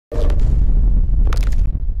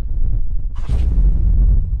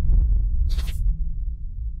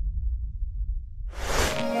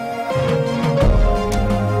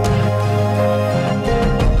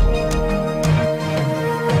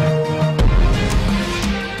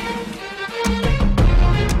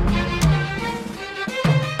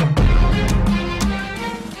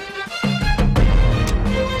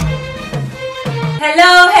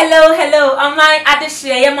Hello. Am I at the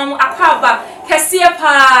share? Mamu akwaba. Kesia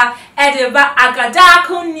pa. Edeba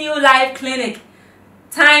Agadako New Life Clinic.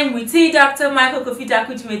 Time with Dr. Michael Kofi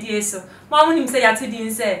Dakuji Medieso. Mamu him say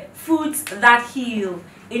yatudin say foods that heal.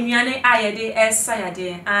 Imiane ayade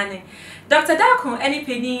sayade ane. Dr. Dako any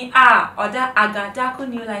penny or that Agadako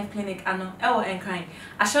New Life Clinic ano ewo enkran.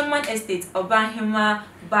 Ashonman Estate Obanhima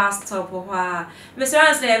bus stop wa. Mr.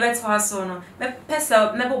 Ansel ebet waso no. Me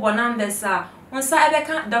pesa me bo numbers on sa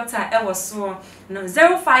ebeka Dr. ewo so no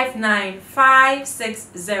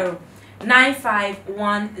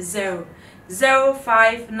 059-560-9510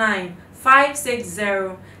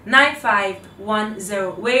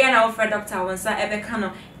 059-560-9510 we na offer Dr. on sa ebeka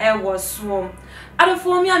no ewo so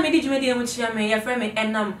adofo mi amedi dwumedi emu chia me ye frɛ me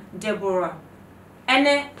enam Deborah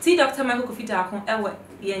ene ti Dr. Michael Kofi Daku ewo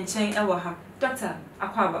ye nchen ewo ha Dr.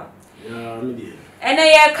 Akwaba media ene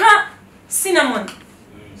ye ka cinnamon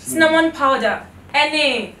powder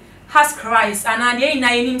any husk rice and ade na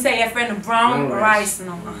yenim say your friend brown rice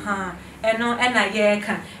no eno na ye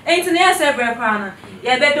ka enti na say bre kwa na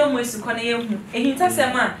ye bedo mo suko na ye hu ehinta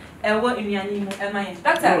sem a ewo nnuane mu emaye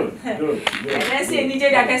doctor and say ni je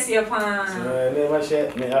da kase kwa never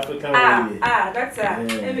share me African way doctor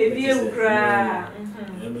e be bi e kra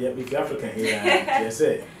me be African here yes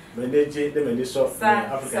say me je de me so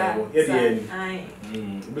African wo ye de ni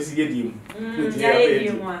obesi ye di mu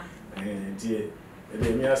die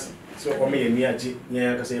me as so come here me aji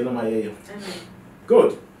nya ka say no ma ye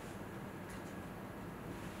good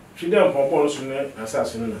shida popo so ne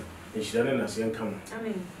asase no na ehira ne na se nka mo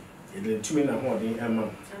amen e tumi na ho den ama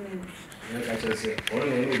amen nya ka chere say ono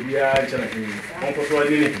no obi a ncha na hin onko so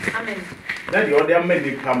ani ni amen na de ode amma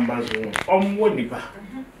ni pamba so omwo nipa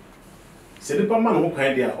se nipa ma no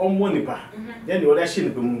kwan dia omwo nipa ya de ode hye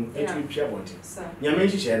nipa mu etumi pia bonte nyame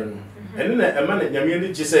nhihye no ene na ema na nyame ni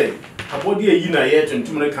gye say abodi eyi na ye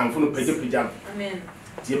tuntum ne kanfo no pagya amen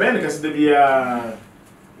ti be ne kase de bia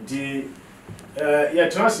di ya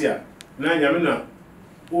trasia na nyame na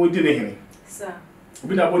odi ne hene sa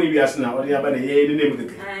obi na boni biase na odi aba na ye ne nemu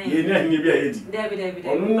keke ye ni ahnye bia ye di David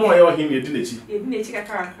onu no ye ohene ye di nechi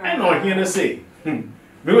kakara na ohene ne say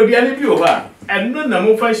me odi ani bi o ba eno na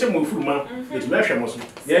mo fa hye mo furuma etu na hwe mo so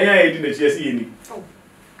ye di nechi ase ye ni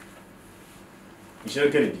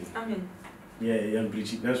Michelle Kennedy amen yeah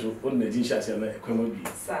preach na so on na din shase na ekwema bi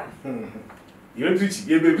sa you preach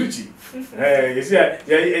you be preach you see ya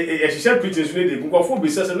shisha preaching so dey go for be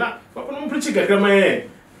say na papa no preach gakrama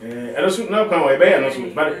so na kwa wa be ya no so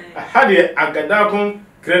but had the Agadako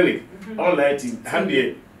Clinic online team had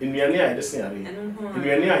the nnuane a de sen are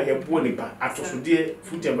nnuane a ye bo nipa atosode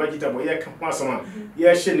fruit and vegetable ye ka asama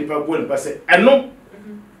ye hye nipa bo nipa say eno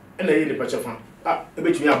na ye nipa chefa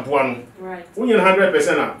ebetumi aboa no right wonye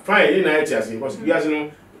 100% na fine ye na eti ase because biase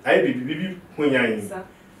no aye bibi honyan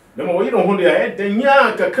na mo ye no ho de aye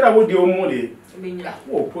danya kakra wo de o mo de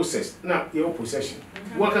wo process na ye possession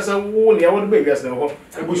wo kasa wo ne ya wo de biase na ho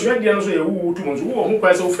ebushua de no so ye wo tu mo so wo ho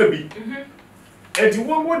kwa se wo fa bi eti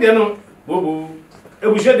wo de no bobo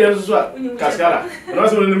ebushua de no so a kaskala na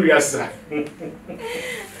so no biase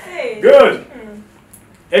good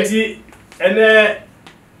eti ene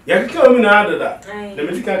yakika omi na adada na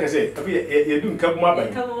metika ka say abi ye du nka buma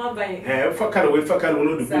ban fa kala we fa kala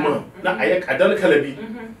no du buma na aye adan kala bi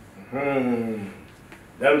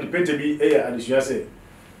da di pente bi e adisua say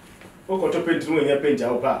o ko to pente no nya pente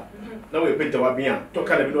awo pa na we pente wa bia to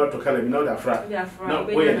kala bi no to kala bi na da fra na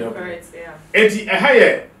we ye da enti e ha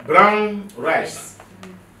ye brown rice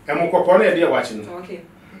e mo kokko na e de wa chi no okay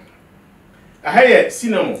a ha ye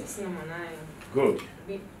cinnamon good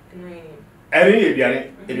eri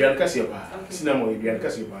ebian kase ba cinnamon ebian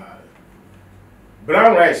kase ba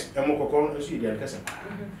brown rice emo kokon nso ebian kase ba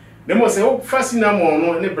demo se o fa cinnamon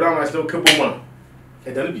no ne brown rice no keboma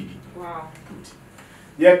e dan bibi wow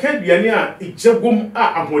ya ka biane a ejagom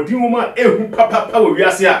a ahodin wo ma ehu papa wo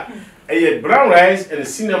wiase a eye brown rice and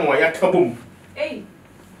cinnamon ya kabom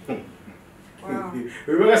wow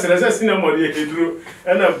we ga se cinnamon de eduro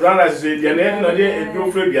na brown rice de biane no de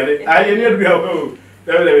eduro fro biane a ye ne eduro ha o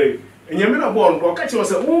dele enyame na bo ndo ka che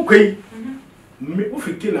se wo kwai me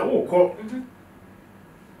ofike na wo ko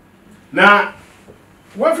na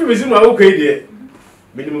wo fi mezi no wo kwai de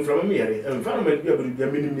minimum from me yare environment bia bia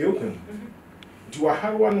minimum e okun ti wa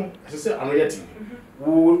harwa no se ano yati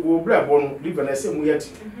wo bra bo no liver na se mu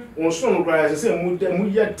yati won so no bra se mu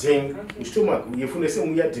yati stomach ye fu na se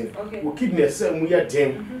mu yati wo kidney se mu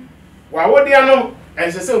yati wa wo de ano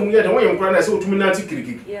en se mu yati wo ye nkura na se otumi na ti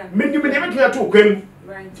kiriki minimum de betu ato kwam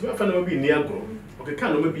ti ba fa na bi ni agro okay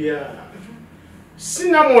kan no bi ya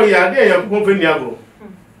cinnamon ya de ya ko fa ni agro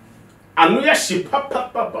anu ya shi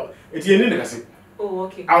papa eti eni ne kase Oh,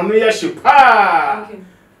 okay. Ano ya shepa. Okay.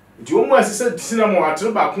 Ti o mu asese cinnamon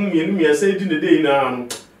atro ba kun mienu miensa di ne dey na no.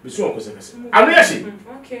 Be so onko se. Ano ya she.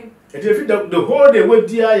 Okay. And if the whole day we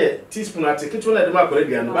dia teaspoon at kitchen na dem akore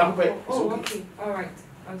bia no ba ko pe. Okay. All right.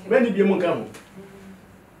 Okay. When di bi mu ka ho.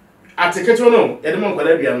 At kitchen no, e dem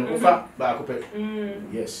akore bia no fa ba ko pe.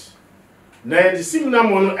 Yes. Na the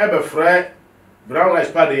cinnamon no e be fry brown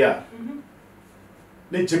rice powder ya.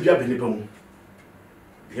 Le jebia be ne ba mu.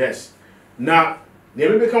 Yes. Na ne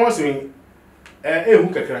be kan wasemi ehu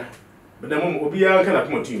kakra. But the mom obi ya kan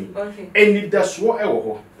akoma tin. Okay. Eni daso e wo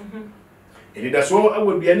ho. Eni daso e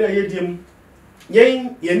wo bia na yediem.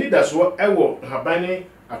 Yen yeni daso e wo habane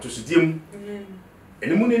atosudiem.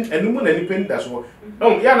 Enimu na ni pen daso.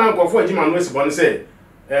 Ya na nkofo agima no esi bon se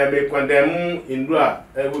me kwandem indua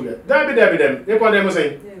e wo bia. Dabi dem. E kwandem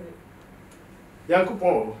sen.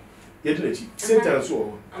 Yankopon yedlechi. Satan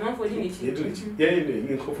so. Amanfo di nichi. Yedlechi.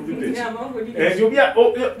 Ye nkofo di nichi. Obi a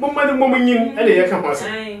momani momnyim e de ye ka hwasa.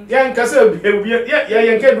 Ya nkasa obi ya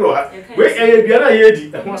yenkedro ha. We e bia na ye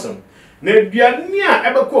di e ho asam. Na bia ni a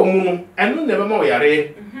e be ko mu no eno na be ma wo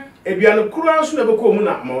yare. E bia no kura so na be ko mu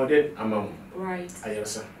na ma wo de amamu. Right.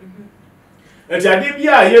 Ayersa. Enti ade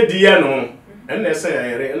bia ye di ye no en na esa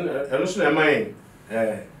yare eno so na man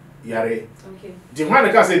yare. Okay. Di hwa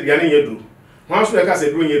na ka se bia ni ye duru. Hwa so na ka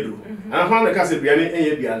se duru ye duru. Ana hwa na ka se bia ni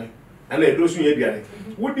ye bia ni. Ana e duru so ye bia ni.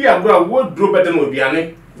 Wodi agora wo duro bede no bia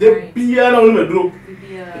ni. De bia na wo no duro.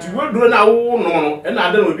 Enti wo duro na wo no e na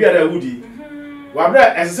ade no bia na wudi.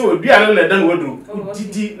 Wabra esese wo bia na dan wo duro.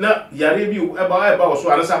 Didi na yare bi e ba wo so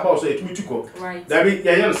anasa ba wo so etumi tuko. Da bi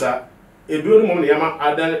ye yen sa e duro no mom na yama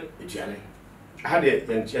adan etuane. Aha de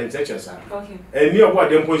yen sa. Okay. Eni obo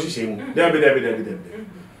adem po hihye mu. Da bi.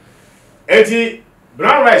 Eti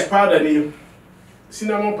brown rice powder ni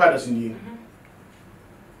cinnamon powder ni.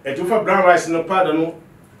 Eti for brown rice no powder no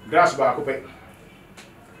grass ba ko pe.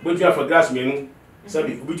 Boju afa grass menu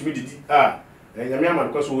sabi obitumi didi nyame ama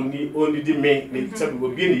ko so oni di me ne sabi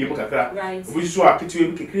obi ni yim kakra. Obi so aketewe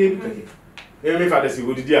bi kekere bi keke. Me fa da si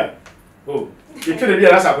odidi a. Oh, ye twede bi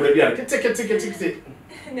ala sa ko da bi ala kete.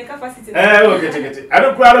 Ne capacity. Okay. I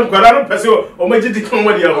don't pese o majidi kon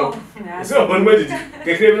wadi ya ho. So on majidi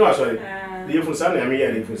kekere bi no asori. The you sa na me ya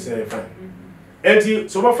le say fine. Enti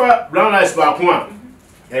so bofa brown rice ba ko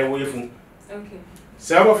a wo yefun. Okay.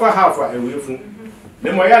 So bofa half a wo yefun.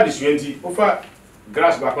 Me mo ya disu enti ofa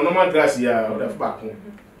grass ba ko normal grass ya o da fa ba ko.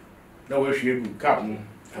 Na wo hwe gu cap mu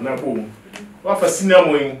ana bom. Wa fa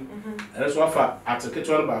cinnamon. Ana so fa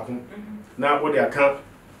atiketo ba ko. Na wo de aka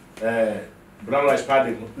brown rice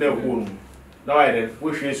powder na wo no. Na wa ide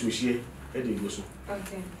wo hwe so hie e de go so.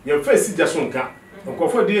 Okay. Your face just nka.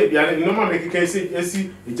 Nkofo de bia no ma make kan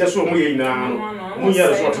esi ejaso mo ye nyina no. Mo ye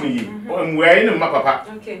resort ni yi. Mo ye ne ma papa.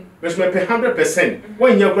 Okay. Bes me pay 100%.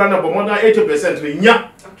 When you grana bo more than 80% ni nya.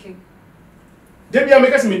 Okay. De bia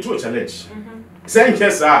make us me to challenge. Say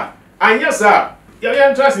nke sa. Anya sa.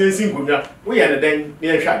 Ya trust ni singunya. Wo ye ne den ni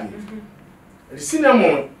hwade. The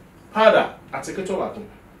cinnamon powder atiketo ba ko.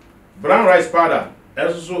 Brown rice powder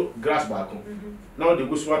also grass ba ko. Now the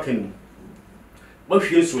go so akenu. Ba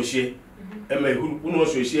hwie so hie. Uno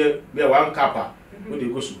so hie be 1 cup wo de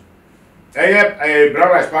go so.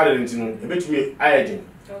 Brown rice powder ntino e betumi ayedin.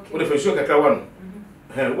 Wo de fesu kakra wa no.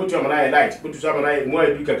 Wo tu amana light, wo tu amana mo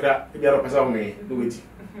adu kakra e bia ro pesa wo me no weti.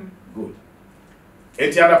 Good.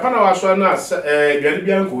 Enti ada pa na wa so na duane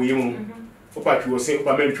bia nko yimu. Wo pa twi wo se, wo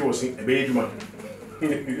pa me twi wo se e be yeduma.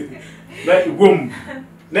 Na igom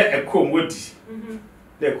na ekom wodi.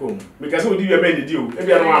 Na ekom. Because wo di bia me di o, e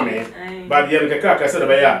bia no ame. Ba bia nkaka ka se da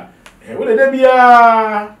ba ya. Wo de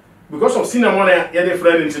bia because of cinnamon ya de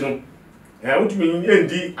friend ntino. Utumi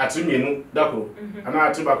endi atimienu dako. Ana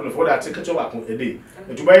atiba ko for that take ba ko ede.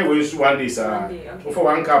 Etubai we su 1 day sa. For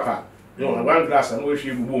 1 cup. No, 1 glass and we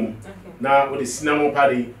hwe bubum. Na wo de cinnamon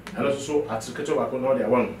powder and so atiketo ba ko na de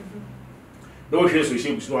awon. Na wo hwe so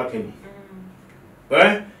hwe busu no akani.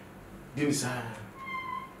 Dinisa.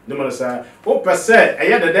 No man sa. O pese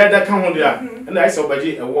eya da ka ho dia. Na isa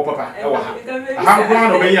obaji ewo papa ewa ha. Aha ko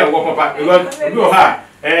na obaji ewo papa. Ewo bi o ha.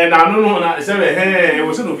 Na no na se we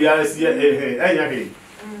wo se no bia si enya he.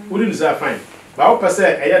 Udi nisa fine. Ba o pese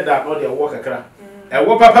eya da no de ewo kakra.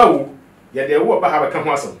 Ewo papa wo. Ye de ewo ba ha ba ka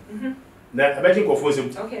ho asem. Na abaji nkofo sem.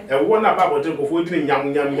 Ewo na ba bote nkofo di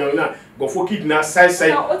nyam na nkofo kidna sai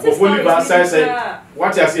nkofo liba sai.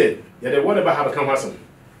 What you say? Ye de wo na ba ha ba ka ho asem.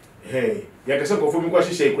 Hey, ya kase nkofo mi kwa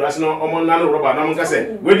hihye kurase na omo na no roba na mo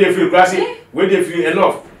nkase. We dey free kurase, we dey free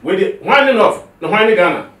enough. We dey one enough. Na one ni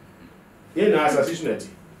Ghana. Ye na assassinate.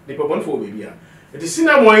 The popon for baby a. It is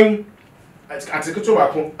cinnamon atiketo ba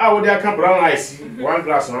ko. A wo dey aka brown rice, 1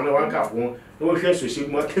 glass na 1 cup won. Na wo hwe so hye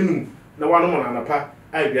mu akenu. na wano mo na napa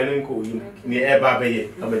ai bia ne nko yim ne e ba be ye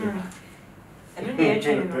abani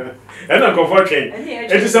ena comfort train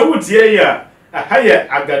it is a wood here ya higher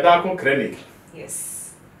Agadako clinic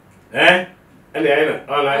yes and the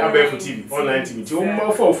online abeg TV online TV ti o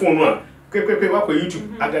mo for phone no kwekwekwe wa kwa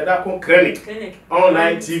YouTube Agadako clinic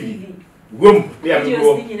online TV wom they are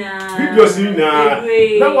go videos ni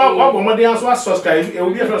na wa go mo dey so subscribe e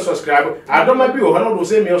will be subscribe adoma bi o hono do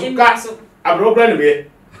say me so ka abro brand me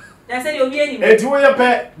na say obi ani enti wo ye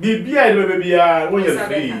pe bibia ni bibia wo ye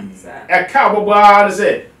free e ka boboa na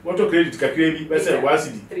say moto credit kakra bi be say 1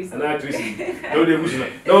 cedi na 3 cedi no dey gusu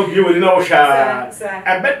na obi woni na wo sha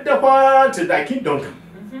e bedde kwa to da kingdom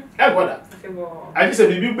e goda I just said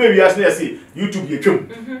bibi baby as na say YouTube ye twem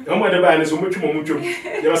e mo de ba na so mo twem mo twem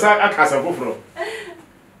ye ba sa akasa foforo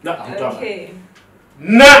na okay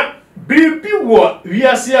na bibi wo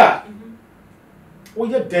wiase a wo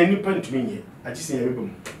ye dan ni pantumi ye I just say ye bem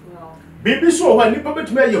bibi so ho nipa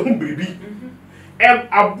betumi ye hu bibi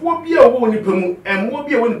abo bi a wo nipa mu emo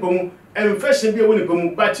bi a wo nipa mu infection bi a wo nipa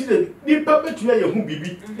mu ba ti de nipa betumi ye hu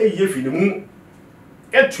bibi e ye fi ne mu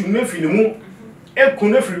etu ne fi ne mu eku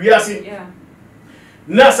ne fi wiase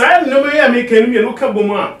na sa no me ya me kan mi no ka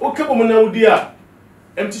bomu a o ka bomu na wudi a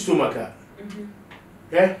empty stomach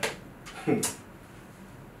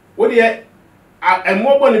wo de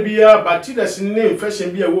emo bo ne bia bacteria sin ne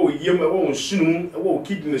infection bi a wo yem wo nsunu wo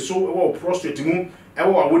kidney so wo prostate mu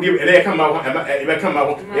wo wo de e ka ma ho e be ka ma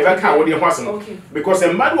ho e be ka wo de ho asen because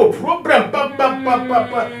a man wo problem pa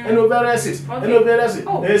and overacid and overacid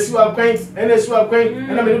e si wa kwan and si wa kwan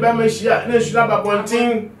and me be ma hia na hia ba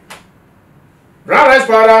bontin brown rice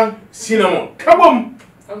powder cinnamon kabom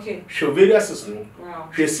okay shoveria sis no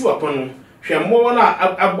hwe si wa pon no hwe mo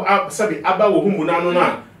na sabi aba wo humu na no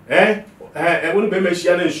na woni be ma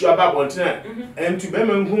hia na nsu aba bontin entu be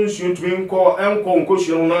ma hu nsu ntu enko nko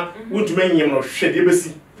hia na wontu ma nyem no hwe de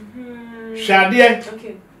besi hwade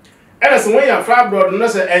okay era so when ya fra abroad no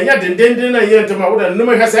se enya dendenden na ye ntama wo da no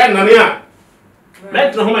me hwese nane a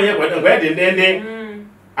metro ho ma ye kwa dendenden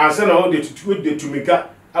ansa na wo de tutu de tumika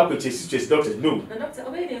chase doctors no doctor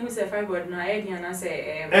obey dem say fibroid na I dey na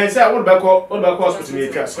say say what back hospital me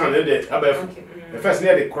try scan dey abef the first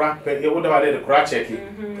near the crack e wo da dey the crack check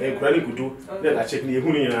e kura ni kudu na check ni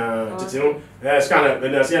ehunu na tete no scan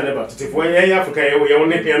na say na ba tete fo yan Africa ye wo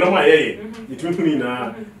ne pe no ma ye itumi hunu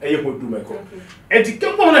na e ye hodu meko e ti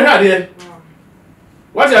kempo na ha dey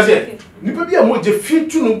what you say nipa bia mo je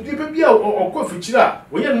fitu no nipa bia okofi kira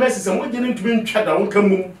wo ye message mo je ne ntumi ntwa da won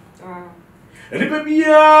kamum nipa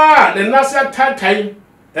bia the nasa tatai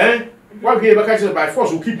wa hwe be catch by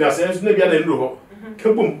force will keep na sense na bia na ndro ho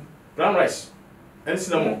kabum brown rice and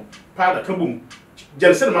cinnamon powder kabum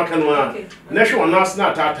jensen maka no a na hwe wona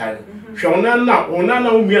na tatai hwe wona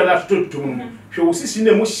na umi ala totum hwe wo sisi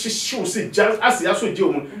na mo hye se jas ase aso je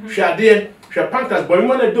mu hwe ade hwe pancreas boy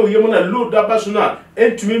mo na do ye mo na load abaso na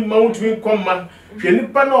entumi mountumi komma hwe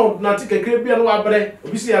nipa na na tikekre bia no abre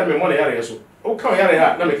obi si ya me mo na yare yeso o ka yare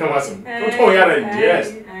ha na me ka wasem o to yare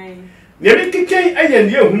yes ne bi kike aye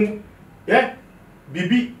ne ehu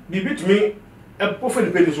bibi tumi e pofo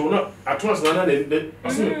ni pedi so na atwas na ne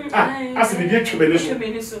as bibi atwebe ne so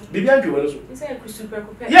bibi atwebe ne so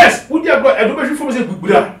yes wudi agro edo be hwefo se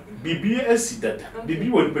gbugura bibi asidada bibi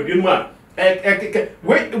woni bibi mu a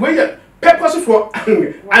we purpose for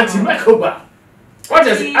antimicrobial what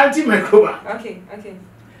is antimicrobial okay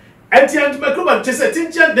antimicrobial just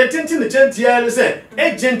tintin the chantia say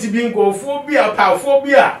agent bi nkophobia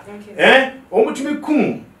paphobia o mutumi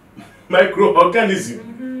kum microorganism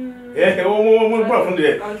o from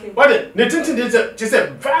there what the tintin just a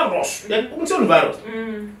virus o mutumi virus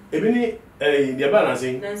ebi ni the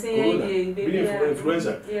balance corona bi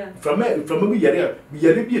influenza from bi yare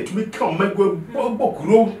bi etumi come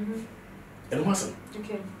bokuro and what's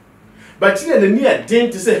okay bacteria the near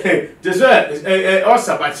dent to say just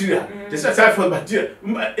also bacteria just typhoid bacteria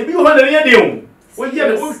if you want to hear them what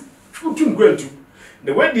year the going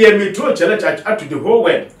the way they may throw challenge out to the whole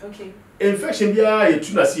world okay infection bia ye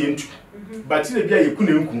tuna see into bacteria bia ye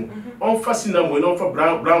kuna nku on fascina mo no for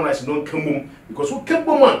brown rice no kamum because what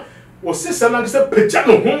kebom a wo sesa na say peja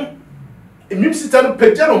no ho immune system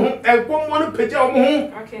peja no ho egbo mo no peja o mo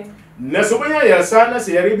ho okay na so banya ya sa na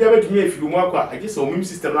se yare bia betumi afiru mu akwa age so immune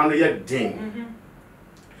system na no ya den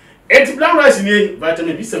enti brown rice ni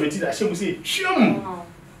vitamin B17 da hye mu se twem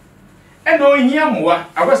e no hia moa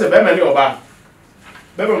akwase be ma ni oba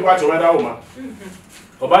be be nkwa choba da wo ma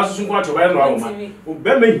oba susu nkwa choba na wo ma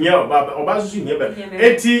be ma hia oba susu hia be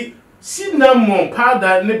enti cinnamon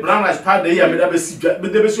powder ni brown rice powder ya me da be si be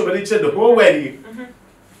de be so be ni che the whole world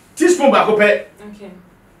teaspoon ba ko pe okay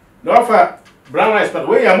no fa brown rice powder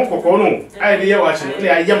we ya mo kokko no ai de ye wa chi no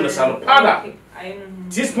ya yam no sa no powder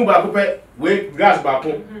teaspoon ba ko pe we gas ba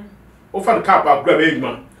ko o fa cup ba bra be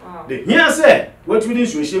eduma de hia say what we din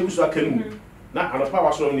so ehye guso akanu na anopa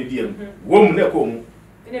wa so no die no wo mu na ko mu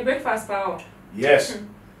in a breakfast power yes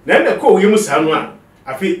na ko yemu sa no a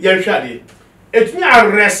afi ye hwa de etumi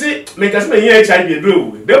arrese me kase me ye HIV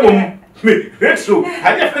ebrew de mom me retro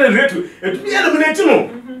ade fa retro etumi eliminate no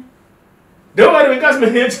de wa me kase me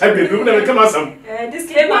ye HIV ebrew na me kama sam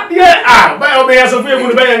disclaimer yeah by obey as of you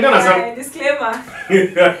go be yan gana sam disclaimer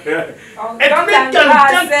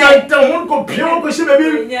don't want go pion go she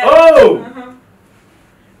baby oh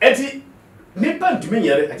eti nipa ntumi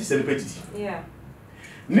nyare ati celebrate yeah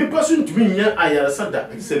nipa so ntumi nya ayara sada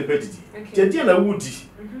ati celebrate je na wudi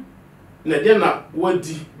na de na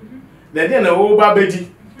wadi na de na wo ba bedi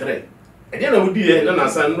 3 de na wudi ye na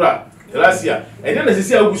san nra gracia de na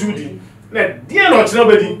sisi agusu wudi na de na ochina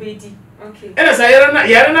bedi okay ena sa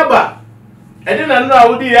yare na ba de na nra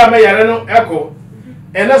wudi ya ma yare no eko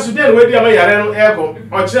ena su de wadi ya ma yare no eko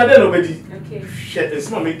ochina de no bedi okay shit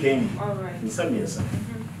is not making all right nsa miensa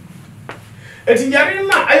eti yare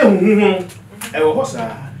na aye huhu e wo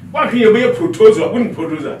hosa wa hwe ye be proposal won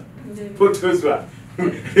proposal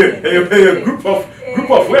a group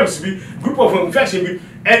of webs be group of infection be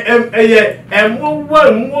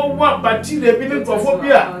mo bacteria be ni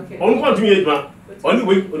phobia on ko tun ye duma only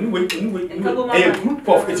way a group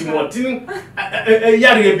of etimotin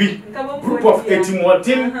yare be group of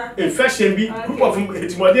etimotin infection be group of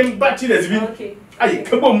etimotin bacteria be aye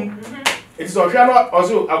kabom it is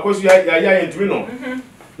also akosu ya entumi no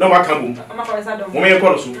na wa kabom mo me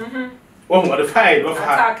ko so oh what the fire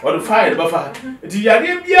buffer di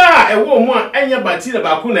yare bia e wo mu a enya bacteria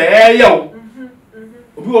ba ku na eyew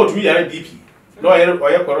obi wo tumi yare BP no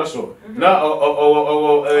oye cholesterol na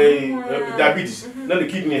diabetes na the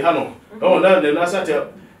kidney hano oh na sate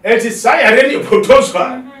eti sa yare ni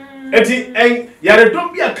protozoa eti en yare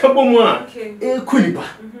don bia kabo mu a e kunipa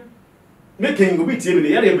making obi tie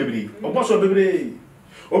bi yare bebere oboso bebere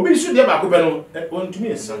obi su de ba ku be no on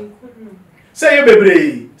tumi ensa say you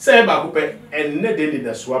bebre say ba ko pe enne de need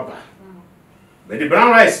the swapper but the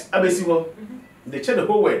brown rice abesi wo they check the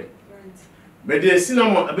whole world but the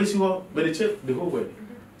cinnamon abesi wo but they check the whole world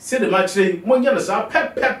say the match mo nya na sa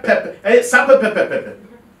pep sa pep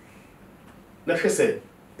na hwese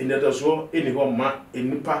enne da so eni ho ma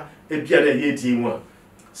enipa ebia na ye di mu a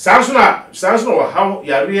sanso na wa how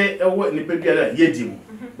yare ewo nipa bia na ye di mu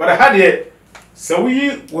but ha de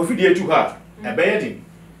sawi wo fidie tu ha ebe di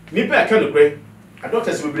nipa ka no kre a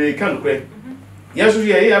doctors be break kan kre yesu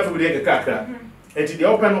ye ya fa break kakra enti de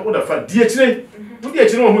open no da fa die kire wo die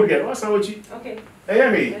kire wo ho bia no san wachi okay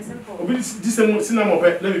me obi disem sinamo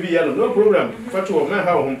pe na bi ya no problem fa to ma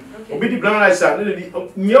ha ho obi di brown rice na di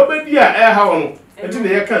nye obedi a e ha ho no enti ne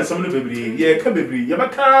ye kan sam no bebre ye ka bebre ye ba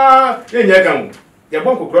ka ye nya kan ye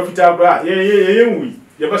bon ko profita bra ye wi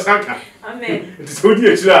ye ba sanka amen enti so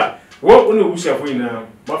die kire a wo ono wusia fo ina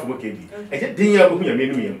mafo makedi eje den ya ko hu ya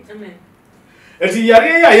menu yam amen eti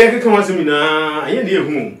yare ya ye keka wasemi na aye ne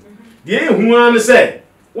ehu de ehu an se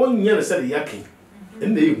wonya ne se de yake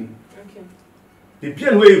enne ehu okay de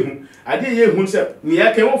bia no ehu ade ye ehu se me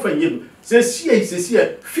yake wo fa nyedu se sie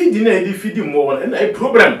feed na e feed mo won na e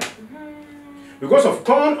problem because of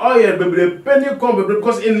corn oil bebre penny corn bebre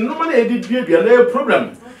because in normally e dey bia na e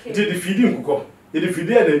problem it dey feed nkuko it dey feed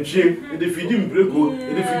na ntwem it dey feed mbrego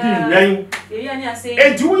it dey feed nwan ye ani ase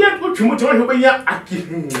e di wo ye otwemu te wo be ya aki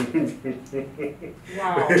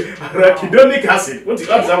wow arachidonic acid what is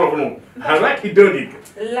that for no arachidonic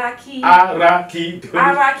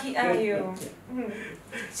araki ayo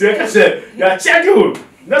se ka se ya check you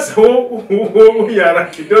na so ya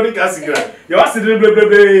arachidonic acid ya acid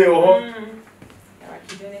ble oh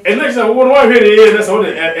and next one wa hwere na so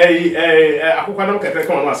akokwa na kakra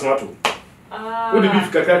kan no asmato wo de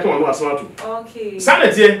beef kakra kan no asmato okay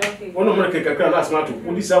sanete wono mo kakra no asmato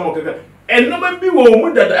wo di samo kakra enoma bi wo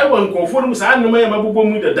mu dada e won konfo no sa enoma ya mabobo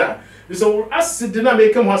mu dada so acid na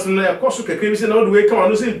make am haso na yakoso kakra bi se na wo de we kan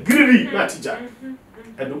no se griri na tija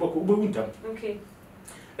eno bako wo bu ntam okay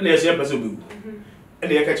ene ya se pese obewu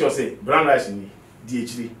ene ya ka che o se brown rice ni di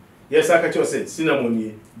echiri yes aka che o se cinnamon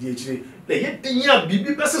ni di echiri na ye tinya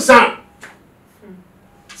bibi besesa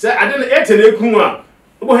se ade na etene eku a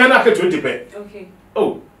obo he na ka 20 pe okay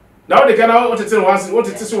oh now they can what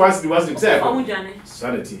it is once say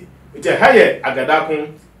sanity it a higher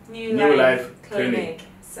agadakun new life clinic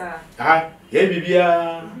sir ye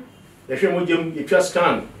bibia ye hwe mojem ye twa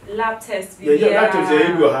scan lab test bibia ye lab test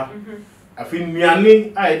ye bi ha afi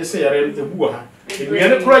nuane a ye de se yare ebu ha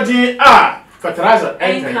nuane proje a fertilizer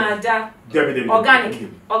and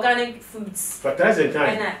organic foods. Fertilizer and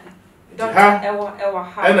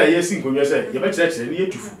and I yes in Kunyasa, you better near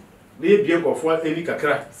to near Bianco any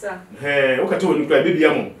kakra. Okay, to baby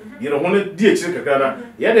ammo. You know, one of dear Chicana.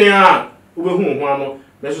 Yeah, they are. Who one,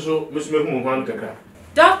 Miss One Kakra.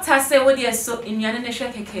 Doctor say what you so in your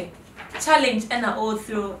initial challenge and all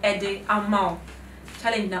through Eddie Amount.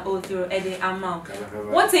 Challenge na all through Eddie Amount.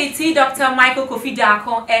 What a tea, Dr. Michael Kofi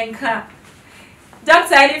Darko Enka.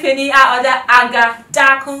 Dr. Elifeni other Aga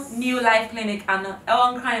Darko New Life Clinic and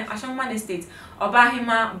Elon Crime Ashangman Estate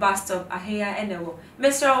Obahima Bus Stop Ahea Enewo.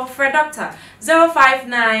 Mr. Fred Doctor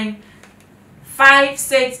 059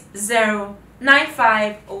 560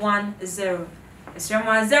 9510.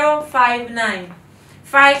 Mr. 059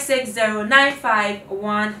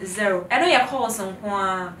 560-9510. I know your calls on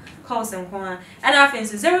and our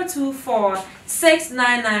fence is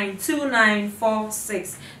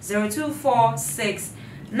 024-699-2946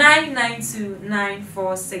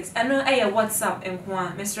 024-699-2946. I know your WhatsApp and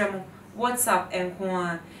Mr. WhatsApp and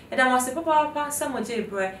and I must say papa some of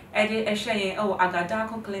J-Bra I share Aga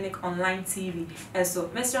Darko Clinic online TV and so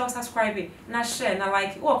Mr. subscribe it na share na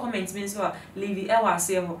like or comment means well leave it I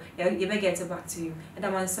say you better get it back to you and I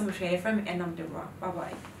want some share from and I'm the bye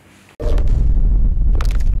bye.